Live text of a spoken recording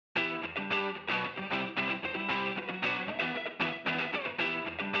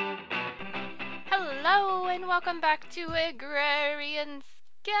and welcome back to Agrarian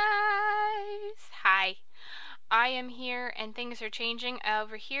guys. Hi, I am here and things are changing.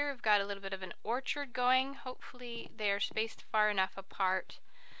 Over here we've got a little bit of an orchard going. Hopefully they are spaced far enough apart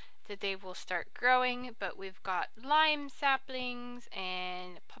that they will start growing, but we've got lime saplings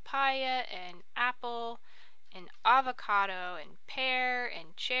and papaya and apple and avocado and pear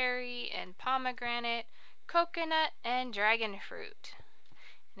and cherry and pomegranate, coconut and dragon fruit.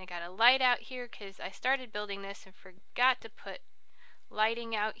 And I got a light out here because I started building this and forgot to put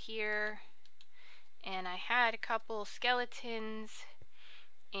lighting out here. And I had a couple skeletons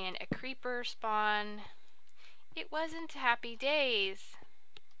and a creeper spawn. It wasn't happy days.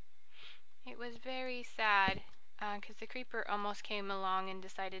 It was very sad because the creeper almost came along and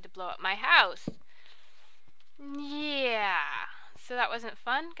decided to blow up my house. Yeah, so that wasn't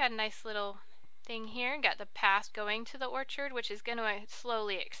fun. Got a nice little thing here. Got the path going to the orchard, which is going to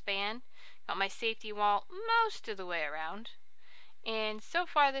slowly expand. Got my safety wall most of the way around. And so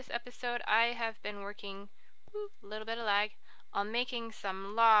far this episode I have been working, a little bit of lag, on making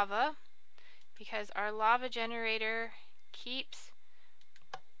some lava because our lava generator keeps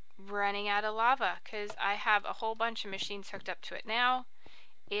running out of lava because I have a whole bunch of machines hooked up to it now.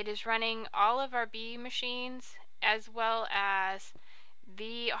 It is running all of our bee machines as well as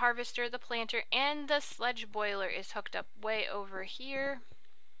the harvester, the planter, and the sludge boiler is hooked up way over here.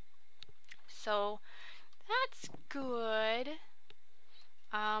 So that's good.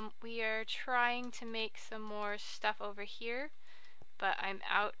 We are trying to make some more stuff over here, but I'm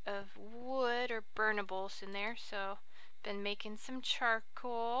out of wood or burnables in there, so been making some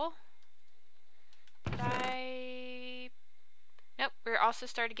charcoal. Nope, we're also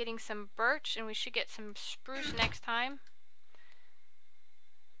started getting some birch, and we should get some spruce next time.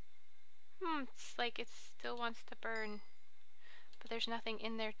 It's like it still wants to burn, but there's nothing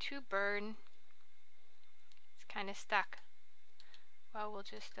in there to burn. It's kind of stuck. Well, we'll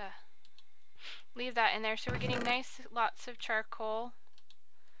just leave that in there. So we're getting nice lots of charcoal.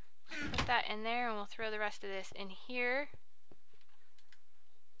 Put that in there and we'll throw the rest of this in here.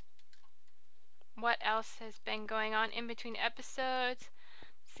 What else has been going on in between episodes?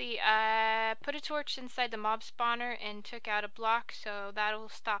 See, I put a torch inside the mob spawner and took out a block, so that'll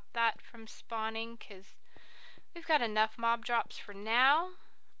stop that from spawning because we've got enough mob drops for now.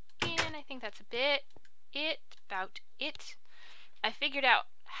 And I think that's about it. I figured out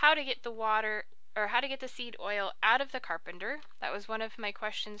how to get the water, or how to get the seed oil out of the carpenter. That was one of my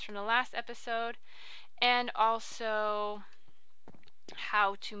questions from the last episode. And also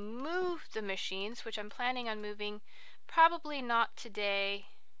how to move the machines, which I'm planning on moving, probably not today,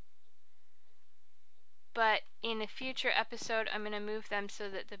 but in a future episode I'm going to move them so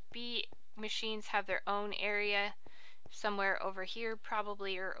that the bee machines have their own area somewhere over here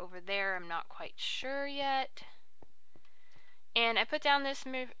probably, or over there. I'm not quite sure yet. And I put down this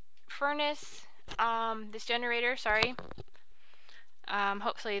furnace, this generator, sorry.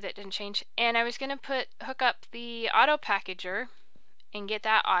 Hopefully that didn't change. And I was going to hook up the auto packager and get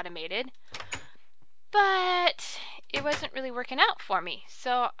that automated, but it wasn't really working out for me.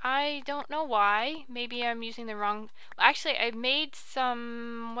 So I don't know why. Maybe I'm using the wrong... Actually, I made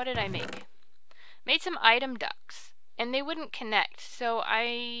some... What did I make? Made some item ducts, and they wouldn't connect. So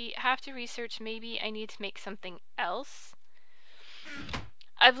I have to research. Maybe I need to make something else.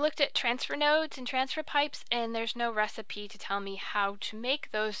 I've looked at transfer nodes and transfer pipes, and there's no recipe to tell me how to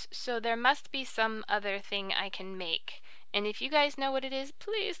make those, so there must be some other thing I can make. And if you guys know what it is,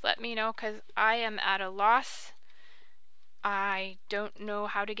 please let me know, because I am at a loss. I don't know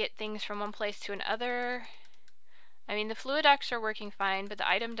how to get things from one place to another. I mean, the fluid ducts are working fine, but the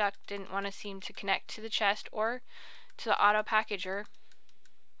item duct didn't want to seem to connect to the chest or to the auto packager.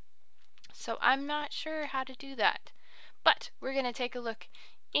 So I'm not sure how to do that. But we're going to take a look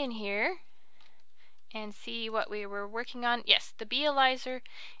in here and see what we were working on. Yes, the beealyzer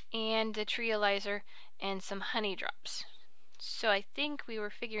and the treealyzer and some honey drops. So I think we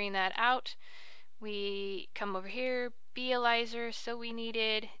were figuring that out. We come over here, beealyzer, so we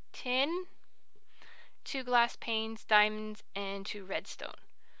needed tin, 2 glass panes, diamonds, and 2 redstone.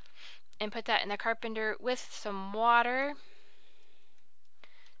 And put that in the carpenter with some water.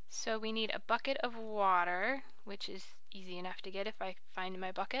 So we need a bucket of water, which is easy enough to get if I find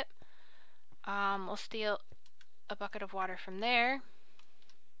my bucket. We'll steal a bucket of water from there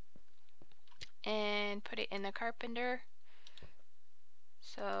and put it in the carpenter.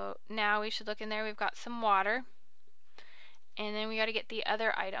 So now we should look in there. We've got some water, and then we got to get the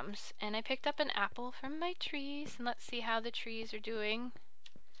other items. And I picked up an apple from my trees, and let's see how the trees are doing.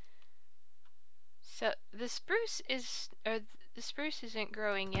 So the spruce isn't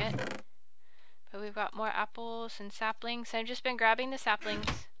growing yet, But we've got more apples and saplings. So I've just been grabbing the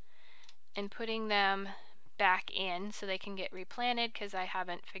saplings and putting them back in so they can get replanted, because I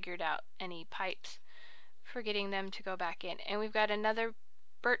haven't figured out any pipes for getting them to go back in. And we've got another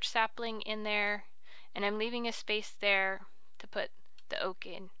birch sapling in there, and I'm leaving a space there to put the oak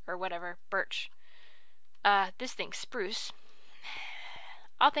in, or whatever, birch. This thing's spruce.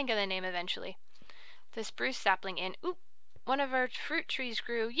 I'll think of the name eventually. The spruce sapling in. Oop! One of our fruit trees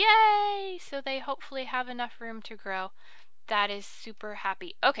grew. Yay! So they hopefully have enough room to grow. That is super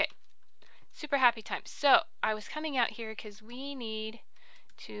happy. Okay. Super happy time. So I was coming out here because we need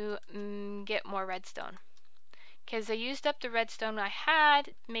to get more redstone. Because I used up the redstone I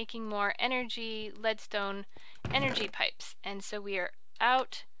had making more leadstone energy pipes. And so we are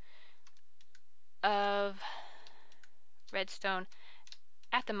out of redstone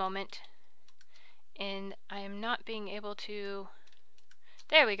at the moment, and I am not being able to.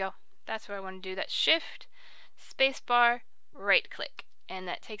 There we go. That's what I want to do. That's shift, spacebar, right click, and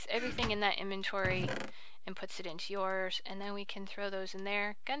that takes everything in that inventory and puts it into yours, and then we can throw those in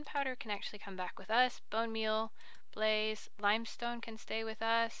there. Gunpowder can actually come back with us. Bone meal, blaze, limestone can stay with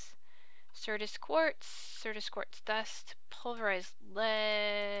us. Certus quartz dust, pulverized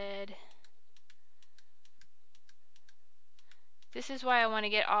lead. This is why I want to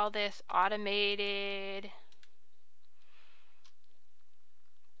get all this automated.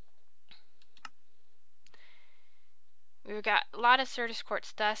 We've got a lot of Certus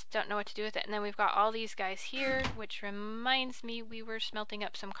quartz dust, don't know what to do with it. And then we've got all these guys here, which reminds me we were smelting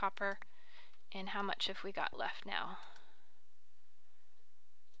up some copper. And how much have we got left now?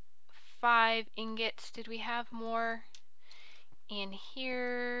 5 ingots. Did we have more in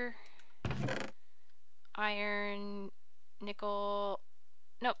here? Iron, nickel.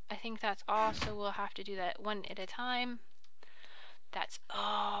 Nope, I think that's all, so we'll have to do that one at a time. That's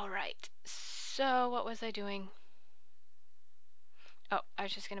all right. So what was I doing? Oh, I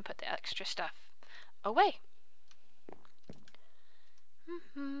was just gonna put the extra stuff away.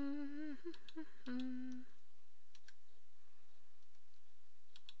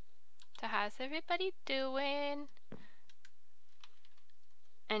 So how's everybody doing?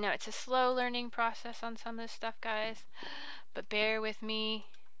 I know it's a slow learning process on some of this stuff, guys, but bear with me.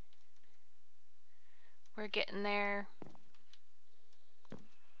 We're getting there.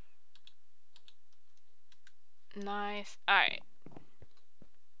 Nice. Alright.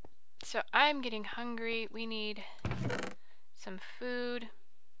 So I'm getting hungry. We need some food.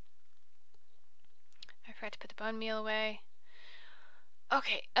 I forgot to put the bone meal away.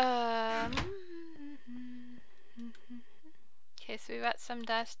 Okay, okay, so we got some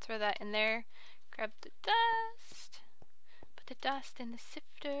dust. Throw that in there. Grab the dust. Put the dust in the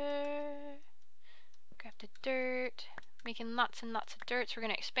sifter. Grab the dirt. Making lots and lots of dirt. So we're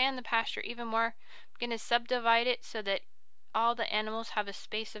going to expand the pasture even more. I'm going to subdivide it so that all the animals have a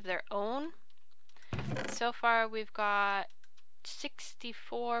space of their own. So far we've got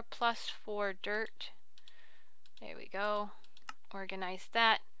 64 plus 4 dirt. There we go. Organize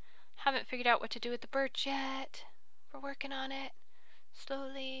that. Haven't figured out what to do with the birch yet. We're working on it.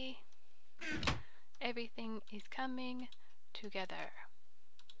 Slowly. Everything is coming together.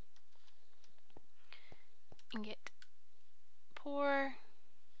 Ingot. Pour.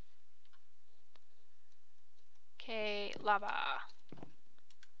 Okay, lava.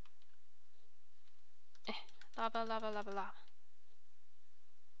 Lava, lava, lava, lava.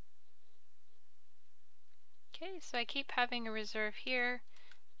 Okay, so I keep having a reserve here,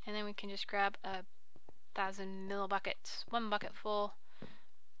 and then we can just grab 1,000 mil buckets, 1 bucket full,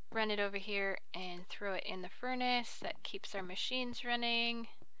 run it over here, and throw it in the furnace. That keeps our machines running.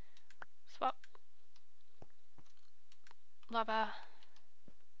 Swap. Lava.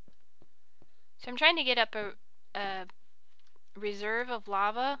 So I'm trying to get up a reserve of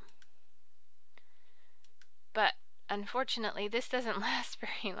lava, but unfortunately this doesn't last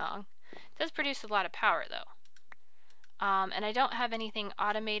very long. It does produce a lot of power though. And I don't have anything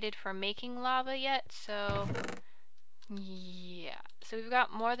automated for making lava yet, so yeah. So we've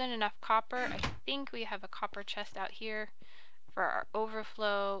got more than enough copper. I think we have a copper chest out here for our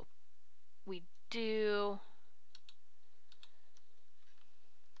overflow. We do.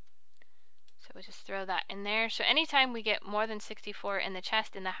 So we'll just throw that in there. So anytime we get more than 64 in the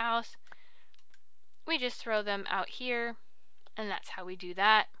chest in the house, we just throw them out here, and that's how we do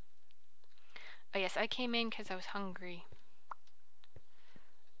that. Oh yes, I came in because I was hungry.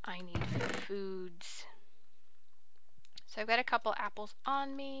 I need foods. So I've got a couple apples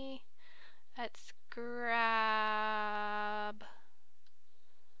on me. Let's grab...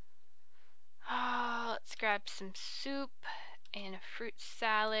 Oh, let's grab some soup and a fruit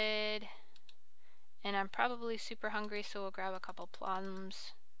salad. And I'm probably super hungry, so we'll grab a couple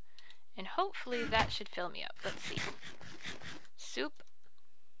plums. And hopefully that should fill me up. Let's see. Soup.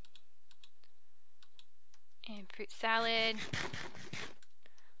 And fruit salad.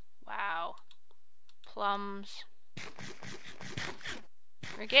 Wow. Plums.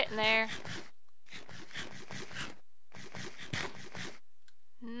 We're getting there.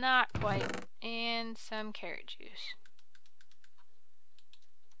 Not quite. And some carrot juice.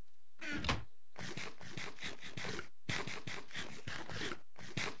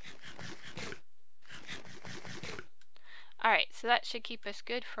 Alright, so that should keep us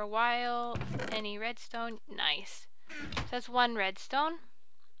good for a while. Any redstone? Nice. So that's one redstone.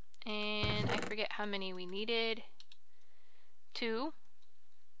 And I forget how many we needed. 2.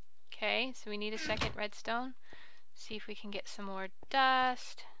 Okay, so we need a second redstone. See if we can get some more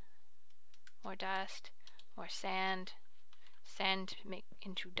dust. More dust. More sand. Sand make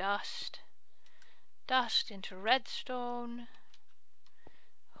into dust. Dust into redstone.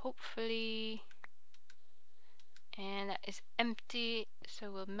 Hopefully. And that is empty,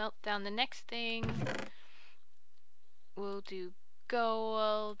 so we'll melt down the next thing. We'll do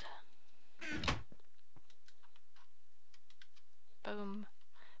gold. Boom.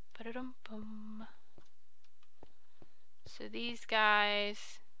 Ba-da-dum boom. So these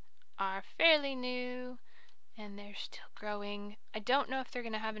guys are fairly new and they're still growing. I don't know if they're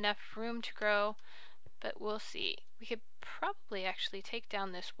going to have enough room to grow, but we'll see. We could probably actually take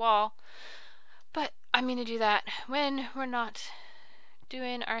down this wall, but I'm going to do that when we're not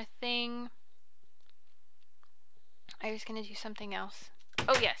doing our thing. I was going to do something else.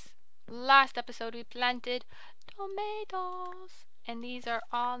 Oh yes, last episode we planted tomatoes and these are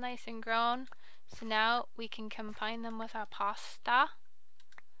all nice and grown. So now we can combine them with our pasta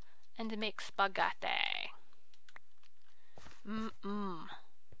and make spaghetti. Mmm.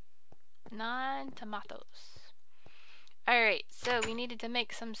 9 tomatoes. Alright, so we needed to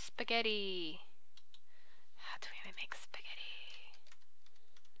make some spaghetti. How do we make spaghetti?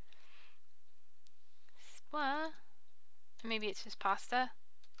 What? Maybe it's just pasta?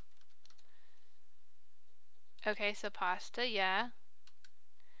 Okay, so pasta, yeah.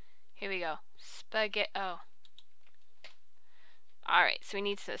 Here we go. Spaghetti. Oh. Alright, so we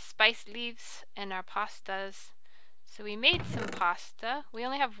need some spice leaves and our pastas. So we made some pasta. We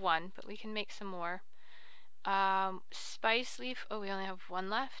only have one, but we can make some more. Spice leaf. Oh, we only have one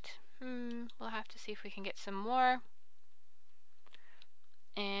left. We'll have to see if we can get some more.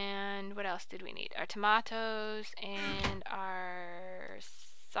 And what else did we need? Our tomatoes and our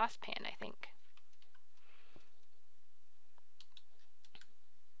saucepan, I think.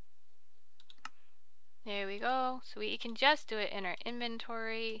 There we go. So we can just do it in our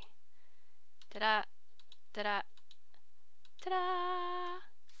inventory. Ta-da, ta-da, ta-da!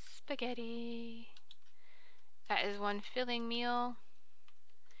 Spaghetti. That is one filling meal.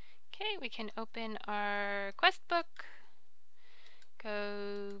 Okay, we can open our quest book.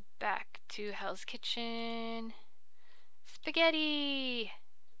 Go back to Hell's Kitchen. Spaghetti!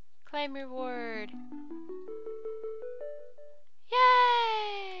 Claim reward.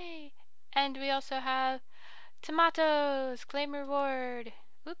 Yay! And we also have tomatoes. Claim reward.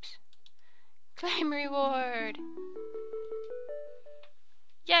 Oops. Claim reward.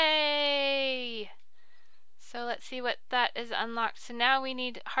 Yay! So let's see what that is unlocked. So now we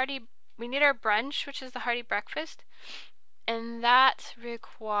need our brunch, which is the hearty breakfast. And that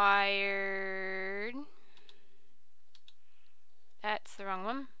required... That's the wrong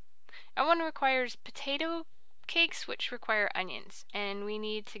one. That one requires potato cakes, which require onions. And we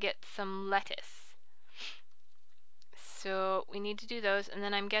need to get some lettuce. So we need to do those. And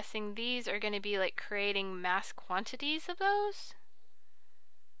then I'm guessing these are going to be like creating mass quantities of those.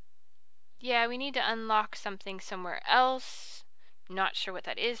 Yeah, we need to unlock something somewhere else. Not sure what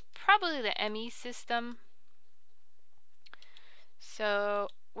that is. Probably the ME system. So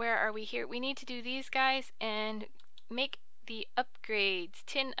where are we here? We need to do these guys and make the upgrades.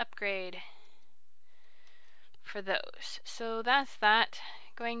 Tin upgrade for those. So that's that.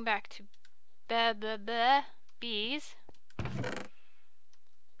 Going back to bees.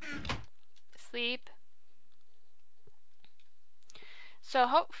 Sleep. So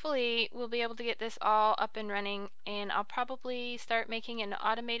hopefully we'll be able to get this all up and running, and I'll probably start making an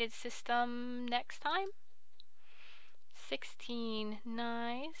automated system next time. 16,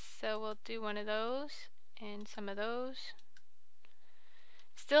 nice. So we'll do one of those and some of those.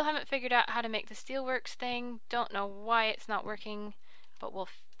 Still haven't figured out how to make the steelworks thing. Don't know why it's not working, but we'll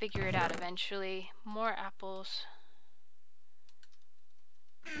figure it out eventually. More apples.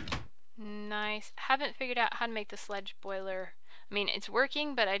 Nice. Haven't figured out how to make the sledge boiler. I mean, it's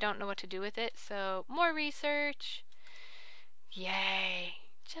working, but I don't know what to do with it, so more research. Yay!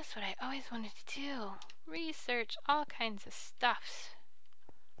 Just what I always wanted to do. Research all kinds of stuffs.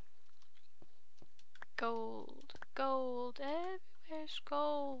 Gold, gold, everywhere's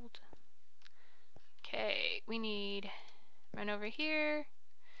gold. Okay, we need run over here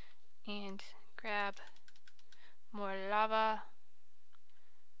and grab more lava.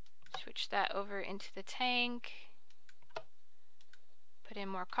 Switch that over into the tank. Put in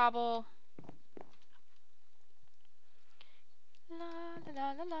more cobble. La la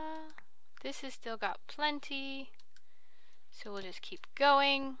la la la. This has still got plenty, so we'll just keep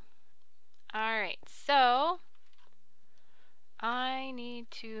going. Alright, so I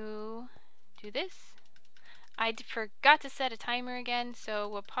need to do this. I forgot to set a timer again, so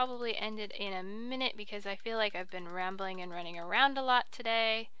we'll probably end it in a minute because I feel like I've been rambling and running around a lot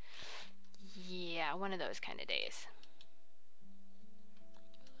today. Yeah, one of those kind of days.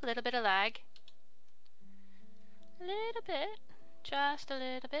 A little bit of lag. A little bit. Just a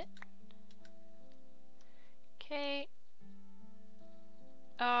little bit. Okay.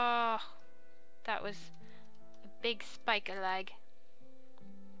 Oh, that was a big spike of lag.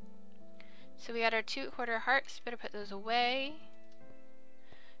 So we got our 2 quarter hearts. Better put those away.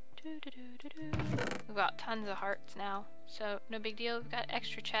 We've got tons of hearts now, so no big deal. We've got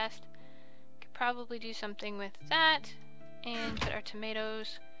extra chest. Could probably do something with that. And put our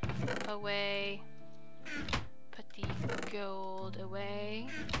tomatoes away. Put the gold away.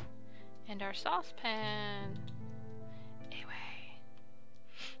 And our saucepan away.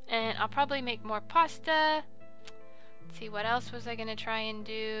 And I'll probably make more pasta. Let's see, what else was I gonna try and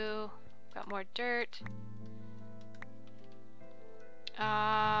do? Got more dirt.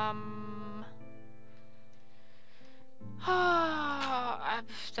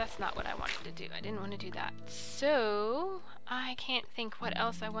 That's not what I wanted to do. I didn't want to do that. So, I can't think what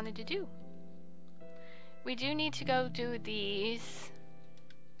else I wanted to do. We do need to go do these.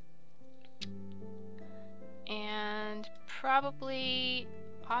 And probably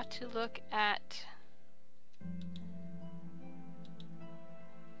ought to look at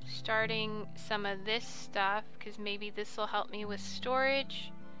starting some of this stuff, because maybe this will help me with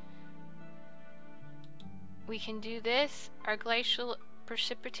storage. We can do this. Our glacial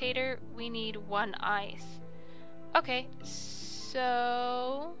precipitator, we need 1 ice. Okay,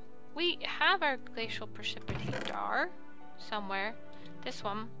 so we have our glacial precipitator somewhere. This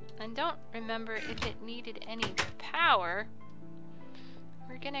one. I don't remember if it needed any power.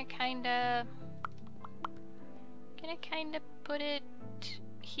 We're gonna kinda put it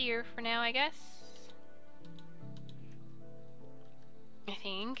here for now, I guess. I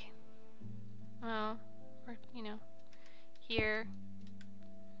think. Well, or, you know, here.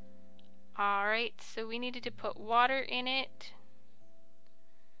 Alright, so we needed to put water in it.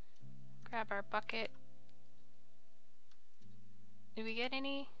 Grab our bucket. Did we get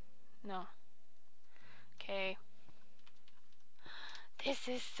any? No. Okay. This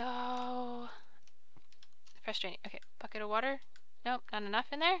is so frustrating. Okay, bucket of water. Nope, not enough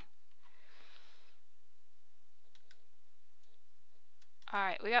in there.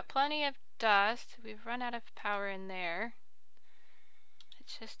 Alright, we got plenty of dust. We've run out of power in there.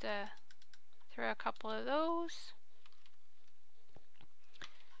 Let's just throw a couple of those.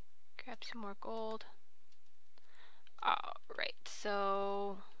 Grab some more gold. Alright,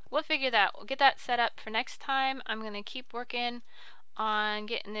 so we'll figure that. We'll get that set up for next time. I'm going to keep working on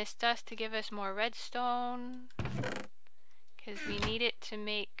getting this dust to give us more redstone, because we need it to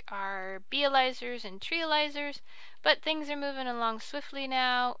make our beealizers and treealizers. But things are moving along swiftly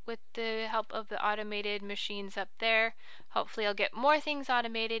now with the help of the automated machines up there. Hopefully I'll get more things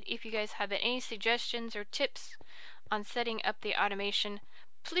automated. If you guys have any suggestions or tips on setting up the automation,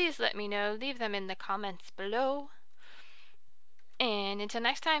 please let me know. Leave them in the comments below. And until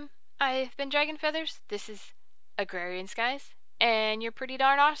next time, I've been DragnFeathers. This is Agrarian Skies, and you're pretty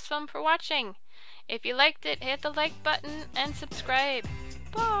darn awesome for watching. If you liked it, hit the like button and subscribe.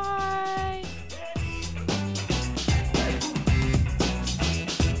 Bye!